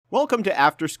Welcome to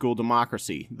After School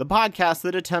Democracy, the podcast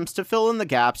that attempts to fill in the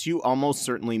gaps you almost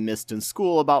certainly missed in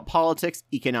school about politics,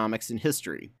 economics, and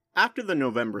history. After the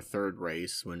November 3rd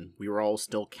race, when we were all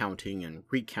still counting and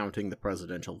recounting the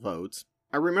presidential votes,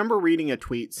 I remember reading a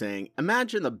tweet saying,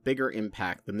 imagine the bigger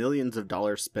impact the millions of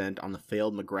dollars spent on the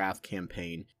failed McGrath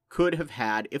campaign could have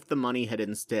had if the money had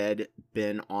instead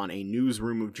been on a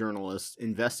newsroom of journalists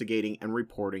investigating and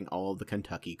reporting all of the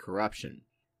Kentucky corruption.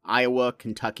 Iowa,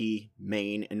 Kentucky,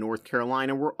 Maine, and North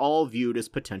Carolina were all viewed as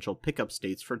potential pickup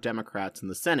states for Democrats in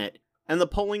the Senate, and the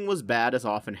polling was bad as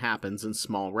often happens in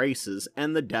small races,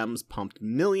 and the Dems pumped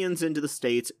millions into the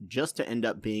states just to end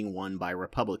up being won by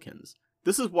Republicans.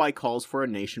 This is why calls for a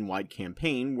nationwide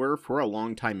campaign were for a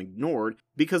long time ignored,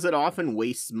 because it often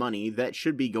wastes money that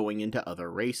should be going into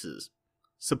other races.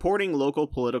 Supporting local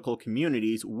political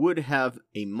communities would have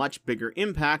a much bigger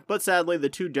impact, but sadly the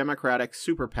two Democratic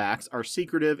super PACs are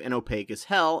secretive and opaque as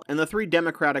hell, and the three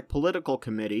Democratic political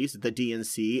committees, the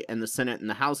DNC and the Senate and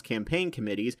the House campaign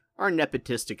committees, are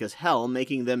nepotistic as hell,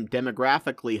 making them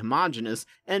demographically homogenous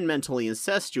and mentally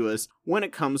incestuous when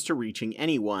it comes to reaching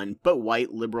anyone but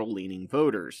white liberal-leaning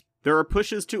voters. There are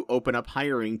pushes to open up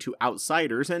hiring to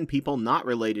outsiders and people not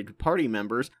related to party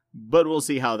members, but we'll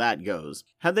see how that goes.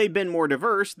 Had they been more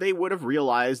diverse, they would have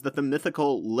realized that the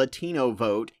mythical Latino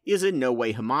vote is in no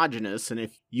way homogenous, and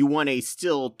if you want a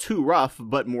still too rough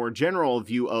but more general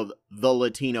view of the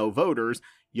Latino voters,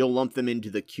 you'll lump them into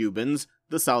the Cubans,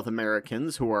 the South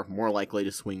Americans, who are more likely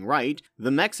to swing right,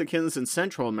 the Mexicans and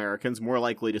Central Americans more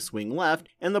likely to swing left,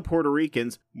 and the Puerto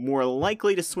Ricans more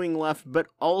likely to swing left but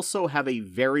also have a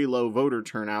very low voter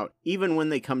turnout even when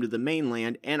they come to the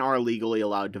mainland and are legally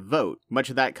allowed to vote. Much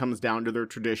of that comes down to their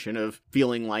tradition of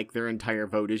feeling like their entire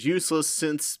vote is useless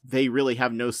since they really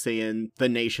have no say in the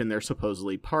nation they're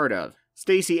supposedly part of.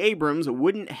 Stacey Abrams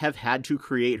wouldn't have had to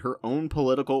create her own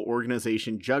political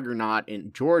organization juggernaut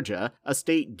in Georgia, a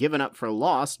state given up for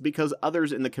lost because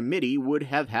others in the committee would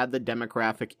have had the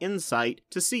demographic insight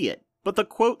to see it. But the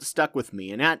quote stuck with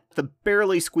me, and at the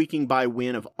barely squeaking by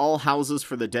win of all houses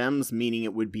for the Dems, meaning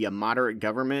it would be a moderate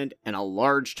government, and a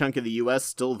large chunk of the US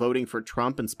still voting for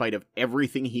Trump in spite of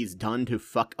everything he's done to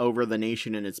fuck over the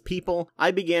nation and its people, I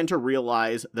began to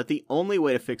realize that the only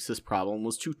way to fix this problem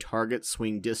was to target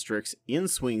swing districts in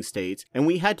swing states, and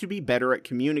we had to be better at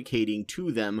communicating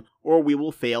to them, or we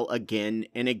will fail again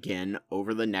and again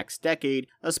over the next decade,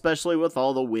 especially with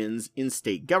all the wins in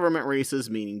state government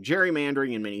races, meaning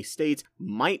gerrymandering in many states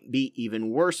might be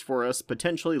even worse for us,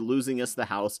 potentially losing us the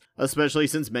House, especially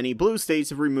since many blue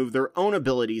states have removed their own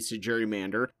abilities to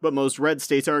gerrymander, but most red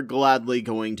states are gladly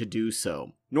going to do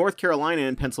so. North Carolina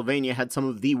and Pennsylvania had some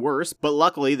of the worst, but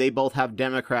luckily they both have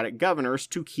Democratic governors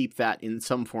to keep that in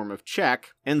some form of check,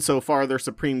 and so far their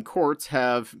Supreme Courts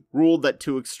have ruled that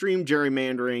too extreme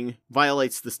gerrymandering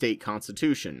violates the state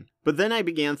constitution. But then I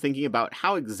began thinking about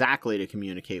how exactly to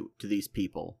communicate to these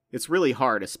people. It's really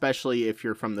hard, especially if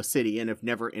you're from the city and have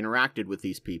never interacted with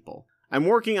these people. I'm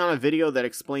working on a video that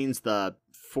explains the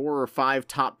 4 or 5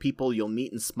 top people you'll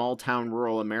meet in small-town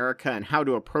rural America and how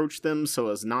to approach them so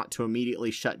as not to immediately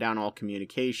shut down all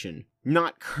communication.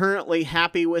 Not currently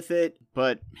happy with it,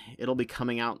 but it'll be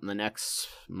coming out in the next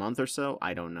month or so,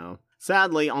 I don't know.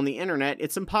 Sadly, on the internet,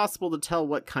 it's impossible to tell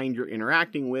what kind you're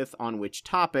interacting with on which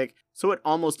topic, so it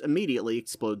almost immediately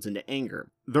explodes into anger.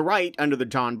 The right, under the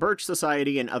John Birch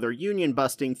Society and other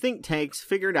union-busting think tanks,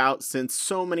 figured out since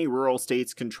so many rural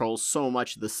states control so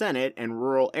much of the Senate and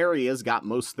rural areas got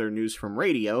most of their news from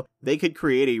radio, they could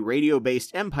create a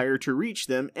radio-based empire to reach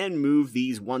them and move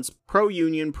these once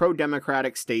pro-union,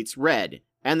 pro-democratic states red.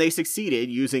 And they succeeded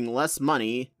using less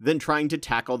money than trying to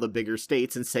tackle the bigger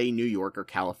states in, say, New York or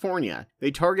California.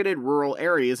 They targeted rural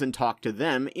areas and talked to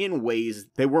them in ways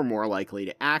they were more likely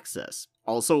to access.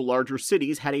 Also, larger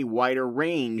cities had a wider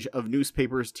range of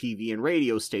newspapers, TV, and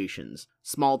radio stations.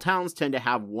 Small towns tend to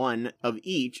have one of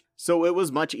each, so it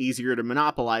was much easier to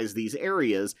monopolize these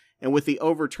areas, and with the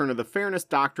overturn of the Fairness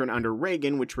Doctrine under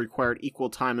Reagan, which required equal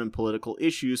time in political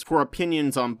issues for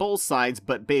opinions on both sides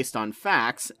but based on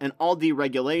facts, and all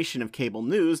deregulation of cable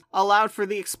news allowed for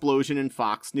the explosion in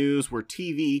Fox News, where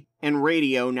TV and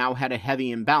radio now had a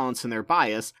heavy imbalance in their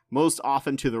bias, most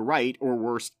often to the right or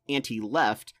worse,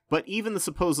 anti-left, but even the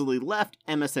supposedly left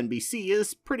MSNBC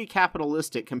is pretty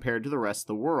capitalistic compared to the rest of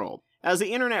the world. As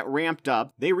the internet ramped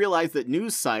up, they realized that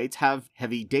news sites have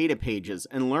heavy data pages,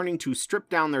 and learning to strip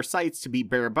down their sites to be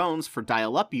bare bones for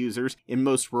dial-up users in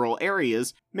most rural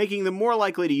areas, making them more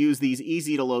likely to use these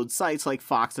easy-to-load sites like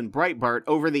Fox and Breitbart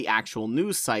over the actual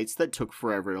news sites that took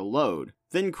forever to load.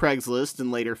 Then Craigslist and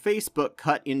later Facebook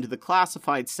cut into the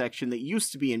classified section that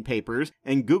used to be in papers,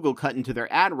 and Google cut into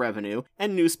their ad revenue,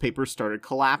 and newspapers started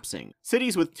collapsing.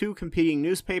 Cities with two competing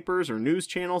newspapers or news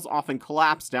channels often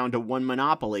collapse down to one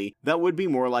monopoly that would be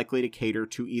more likely to cater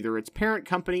to either its parent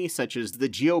company, such as the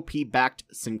GOP-backed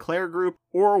Sinclair Group,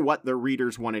 or what their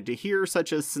readers wanted to hear,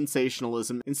 such as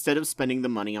sensationalism, instead of spending the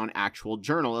money on actual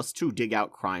journalists to dig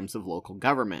out crimes of local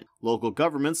government. Local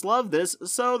governments love this,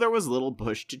 so there was little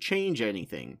push to change anything.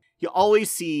 You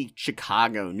always see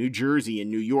Chicago, New Jersey,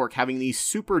 and New York having these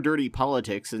super dirty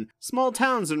politics, and small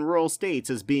towns and rural states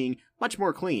as being much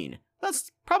more clean.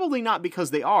 That's probably not because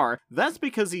they are, that's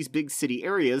because these big city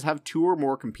areas have two or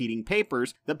more competing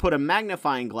papers that put a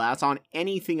magnifying glass on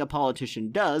anything a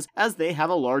politician does, as they have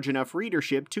a large enough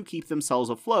readership to keep themselves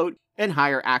afloat and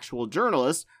hire actual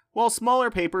journalists, while smaller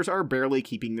papers are barely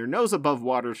keeping their nose above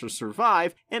water to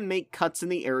survive and make cuts in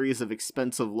the areas of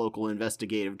expensive local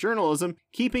investigative journalism,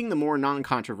 keeping the more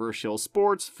non-controversial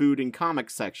sports, food, and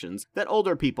comics sections that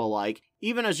older people like,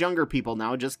 even as younger people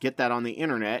now just get that on the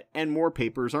internet, and more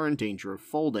papers are in danger of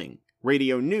folding.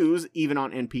 Radio news, even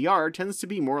on NPR, tends to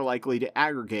be more likely to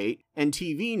aggregate, and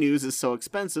TV news is so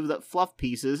expensive that fluff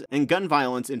pieces and gun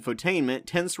violence infotainment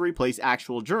tends to replace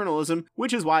actual journalism,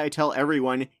 which is why I tell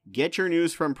everyone, get your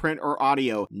news from print or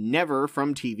audio, never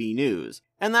from TV news.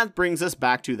 And that brings us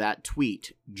back to that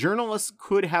tweet. Journalists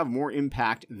could have more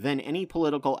impact than any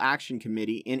political action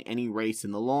committee in any race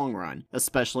in the long run,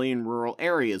 especially in rural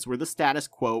areas where the status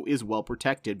quo is well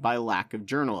protected by lack of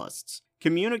journalists.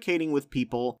 Communicating with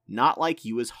people not like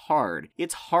you is hard.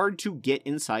 It's hard to get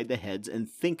inside the heads and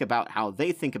think about how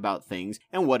they think about things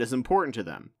and what is important to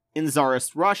them. In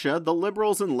Tsarist Russia, the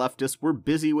liberals and leftists were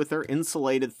busy with their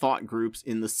insulated thought groups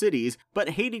in the cities, but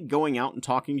hated going out and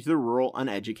talking to the rural,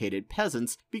 uneducated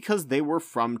peasants because they were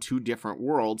from two different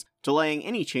worlds, delaying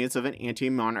any chance of an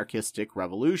anti-monarchistic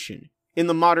revolution. In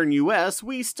the modern US,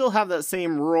 we still have that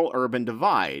same rural-urban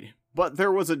divide. But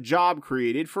there was a job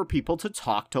created for people to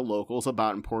talk to locals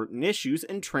about important issues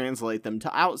and translate them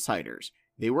to outsiders.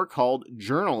 They were called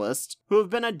journalists, who have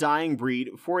been a dying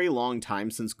breed for a long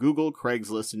time since Google,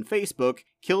 Craigslist, and Facebook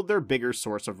killed their bigger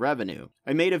source of revenue.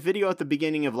 I made a video at the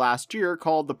beginning of last year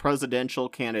called The Presidential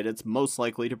Candidates Most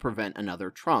Likely to Prevent Another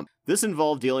Trump. This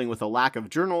involved dealing with a lack of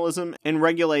journalism and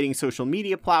regulating social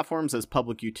media platforms as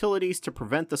public utilities to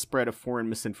prevent the spread of foreign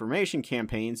misinformation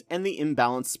campaigns and the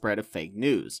imbalanced spread of fake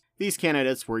news. These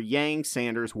candidates were Yang,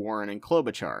 Sanders, Warren, and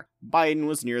Klobuchar. Biden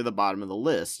was near the bottom of the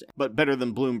list, but better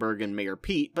than Bloomberg and Mayor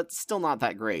Pete, but still not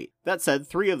that great. That said,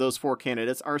 3 of those 4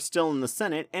 candidates are still in the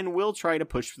Senate and will try to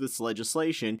push for this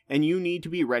legislation, and you need to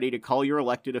be ready to call your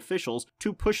elected officials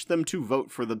to push them to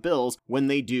vote for the bills when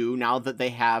they do, now that they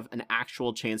have an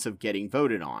actual chance of getting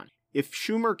voted on. If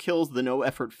Schumer kills the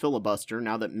no-effort filibuster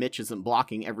now that Mitch isn't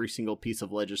blocking every single piece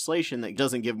of legislation that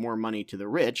doesn't give more money to the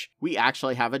rich, we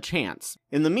actually have a chance.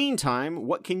 In the meantime,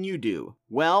 what can you do?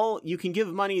 Well, you can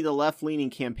give money to left-leaning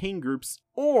campaign groups,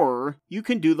 or you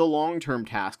can do the long-term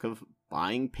task of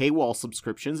buying paywall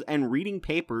subscriptions and reading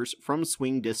papers from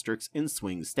swing districts in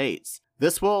swing states.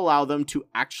 This will allow them to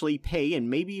actually pay and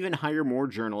maybe even hire more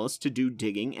journalists to do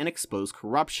digging and expose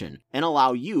corruption, and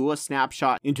allow you a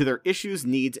snapshot into their issues,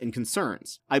 needs, and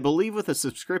concerns. I believe with a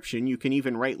subscription you can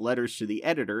even write letters to the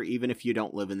editor even if you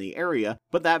don't live in the area,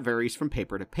 but that varies from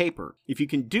paper to paper. If you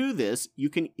can do this,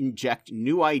 you can inject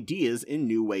new ideas in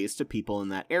new ways to people in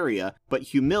that area, but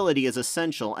humility is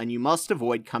essential and you must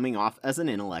avoid coming off as an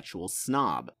intellectual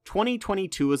snob.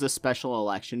 2022 is a special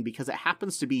election because it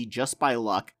happens to be, just by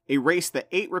luck, a race that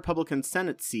 8 Republican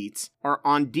Senate seats are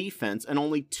on defense and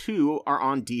only 2 are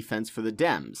on defense for the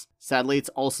Dems. Sadly, it's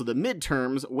also the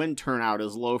midterms when turnout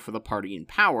is low for the party in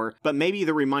power, but maybe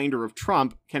the reminder of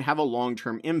Trump can have a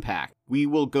long-term impact. We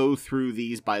will go through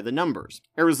these by the numbers.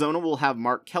 Arizona will have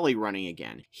Mark Kelly running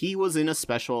again. He was in a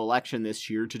special election this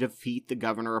year to defeat the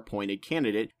governor-appointed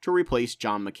candidate to replace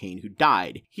John McCain, who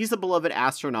died. He's a beloved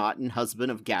astronaut and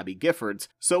husband of Gabby Giffords,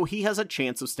 so he has a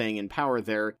chance of staying in power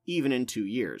there even in 2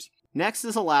 years. Next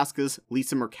is Alaska's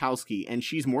Lisa Murkowski, and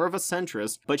she's more of a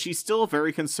centrist, but she's still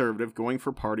very conservative, going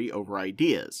for party over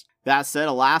ideas. That said,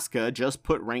 Alaska just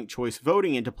put ranked choice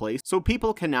voting into place so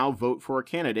people can now vote for a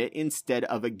candidate instead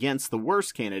of against the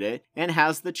worst candidate and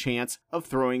has the chance of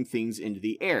throwing things into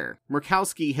the air.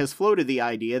 Murkowski has floated the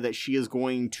idea that she is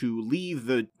going to leave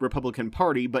the Republican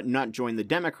Party but not join the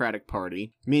Democratic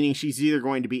Party, meaning she's either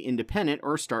going to be independent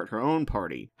or start her own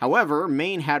party. However,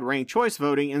 Maine had ranked choice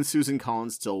voting and Susan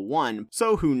Collins still won,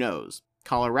 so who knows?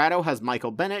 Colorado has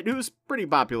Michael Bennet, who's pretty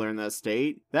popular in that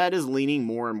state, that is leaning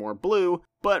more and more blue,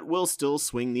 but will still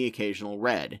swing the occasional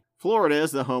red. Florida is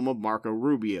the home of Marco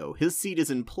Rubio. His seat is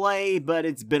in play, but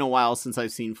it's been a while since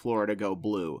I've seen Florida go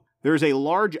blue. There's a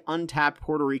large untapped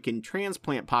Puerto Rican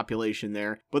transplant population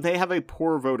there, but they have a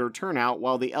poor voter turnout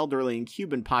while the elderly and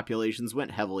Cuban populations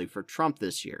went heavily for Trump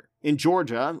this year. In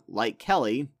Georgia, like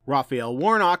Kelly, Raphael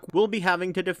Warnock will be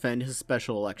having to defend his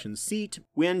special election seat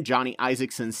when Johnny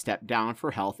Isakson stepped down for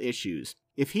health issues.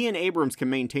 If he and Abrams can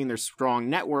maintain their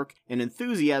strong network and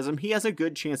enthusiasm, he has a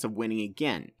good chance of winning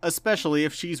again, especially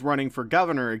if she's running for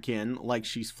governor again like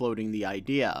she's floating the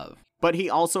idea of. But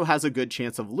he also has a good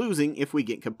chance of losing if we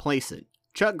get complacent.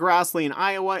 Chuck Grassley in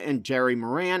Iowa and Jerry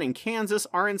Moran in Kansas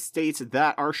are in states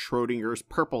that are Schrodinger's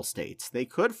purple states. They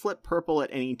could flip purple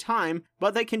at any time,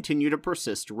 but they continue to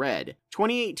persist red.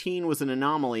 2018 was an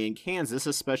anomaly in Kansas,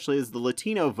 especially as the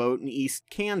Latino vote in East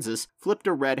Kansas flipped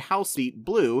a red House seat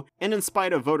blue, and in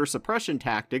spite of voter suppression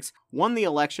tactics, won the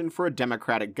election for a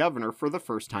Democratic governor for the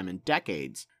first time in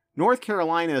decades. North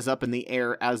Carolina is up in the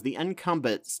air as the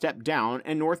incumbent stepped down,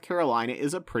 and North Carolina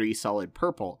is a pretty solid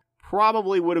purple.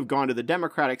 Probably would have gone to the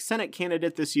Democratic Senate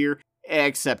candidate this year,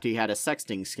 except he had a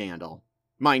sexting scandal.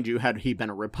 Mind you, had he been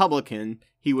a Republican,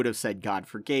 he would have said God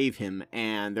forgave him,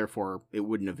 and therefore it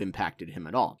wouldn't have impacted him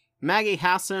at all. Maggie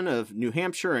Hassan of New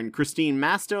Hampshire and Christine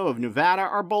Masto of Nevada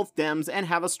are both Dems and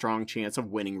have a strong chance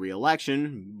of winning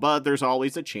re-election, but there's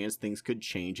always a chance things could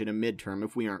change in a midterm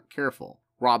if we aren't careful.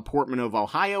 Rob Portman of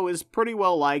Ohio is pretty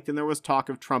well liked, and there was talk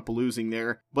of Trump losing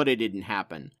there, but it didn't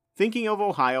happen. Thinking of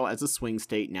Ohio as a swing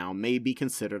state now may be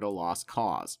considered a lost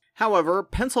cause. However,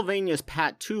 Pennsylvania's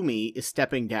Pat Toomey is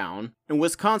stepping down, and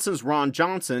Wisconsin's Ron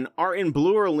Johnson are in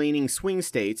bluer-leaning swing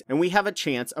states, and we have a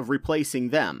chance of replacing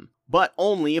them. But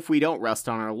only if we don't rest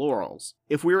on our laurels.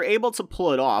 If we were able to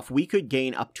pull it off, we could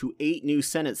gain up to 8 new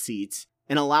Senate seats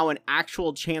and allow an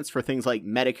actual chance for things like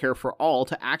Medicare for All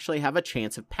to actually have a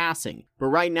chance of passing. But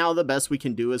right now, the best we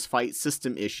can do is fight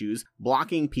system issues,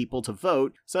 blocking people to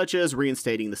vote, such as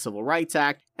reinstating the Civil Rights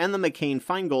Act and the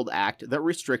McCain-Feingold Act that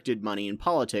restricted money in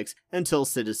politics until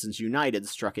Citizens United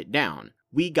struck it down.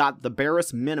 We got the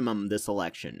barest minimum this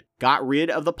election, got rid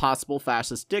of the possible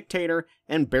fascist dictator,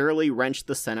 and barely wrenched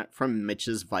the Senate from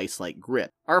Mitch's vice-like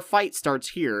grip. Our fight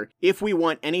starts here if we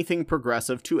want anything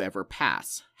progressive to ever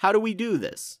pass. How do we do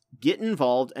this? Get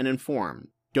involved and informed.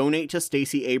 Donate to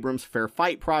Stacey Abrams' Fair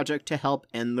Fight Project to help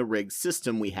end the rigged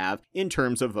system we have in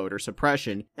terms of voter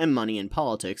suppression and money in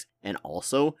politics, and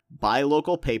also buy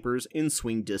local papers in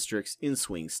swing districts in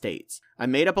swing states. I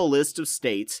made up a list of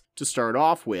states to start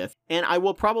off with, and I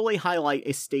will probably highlight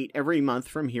a state every month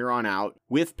from here on out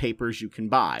with papers you can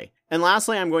buy. And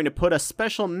lastly, I'm going to put a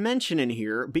special mention in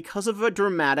here because of a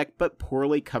dramatic but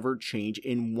poorly covered change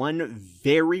in one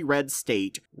very red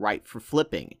state ripe for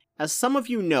flipping. As some of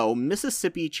you know,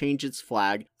 Mississippi changed its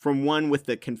flag from one with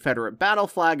the Confederate battle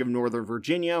flag of Northern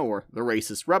Virginia, or the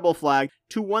racist rebel flag,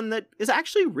 to one that is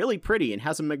actually really pretty and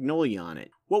has a magnolia on it.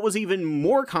 What was even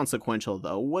more consequential,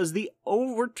 though, was the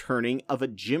overturning of a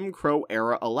Jim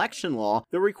Crow-era election law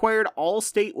that required all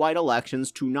statewide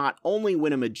elections to not only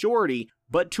win a majority,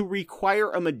 but to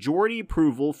require a majority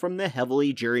approval from the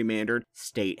heavily gerrymandered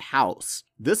state house.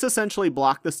 This essentially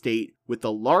blocked the state with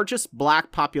the largest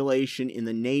black population in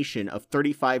the nation of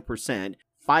 35%,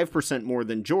 5% more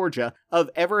than Georgia, of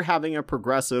ever having a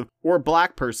progressive or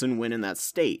black person win in that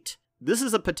state. This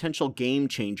is a potential game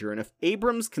changer, and if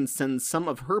Abrams can send some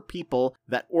of her people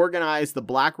that organize the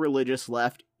black religious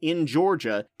left in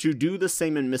Georgia to do the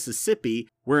same in Mississippi,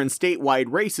 where in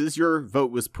statewide races your vote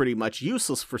was pretty much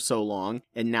useless for so long,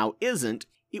 and now isn't,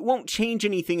 it won't change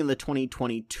anything in the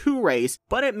 2022 race,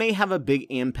 but it may have a big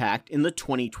impact in the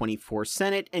 2024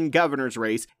 Senate and governor's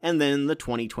race, and then the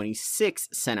 2026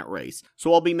 Senate race.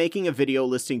 So I'll be making a video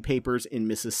listing papers in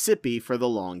Mississippi for the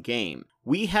long game.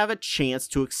 We have a chance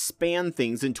to expand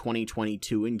things in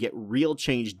 2022 and get real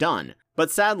change done.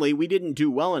 But sadly, we didn't do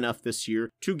well enough this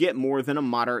year to get more than a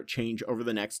moderate change over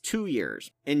the next 2 years.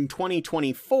 In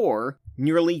 2024,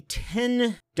 nearly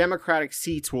 10 Democratic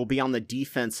seats will be on the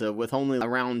defensive, with only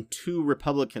around 2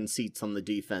 Republican seats on the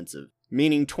defensive.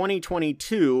 Meaning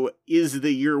 2022 is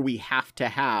the year we have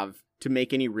to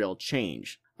make any real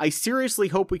change. I seriously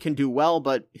hope we can do well,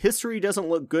 but history doesn't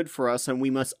look good for us and we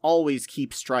must always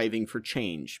keep striving for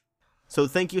change. So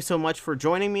thank you so much for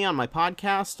joining me on my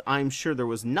podcast. I'm sure there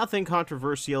was nothing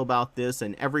controversial about this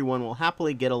and everyone will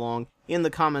happily get along in the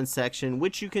comments section,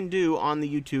 which you can do on the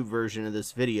YouTube version of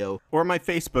this video or my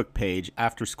Facebook page,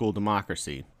 After School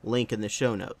Democracy. Link in the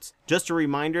show notes. Just a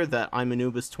reminder that I'm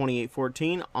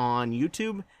Anubis2814 on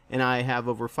YouTube, and I have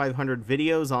over 500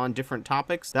 videos on different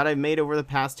topics that I've made over the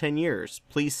past 10 years.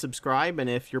 Please subscribe, and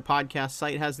if your podcast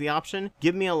site has the option,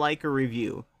 give me a like or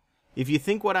review. If you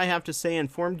think what I have to say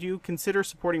informed you, consider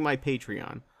supporting my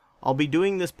Patreon. I'll be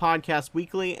doing this podcast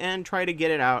weekly and try to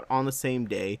get it out on the same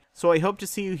day, so I hope to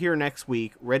see you here next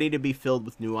week, ready to be filled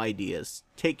with new ideas.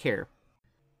 Take care.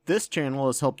 This channel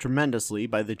is helped tremendously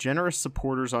by the generous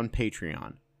supporters on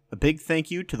Patreon. A big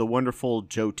thank you to the wonderful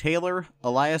Joe Taylor,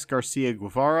 Elias Garcia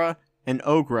Guevara, and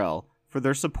Ogrel for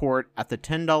their support at the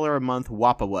 $10 a month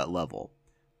Wapawet level.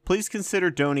 Please consider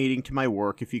donating to my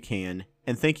work if you can,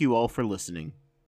 and thank you all for listening.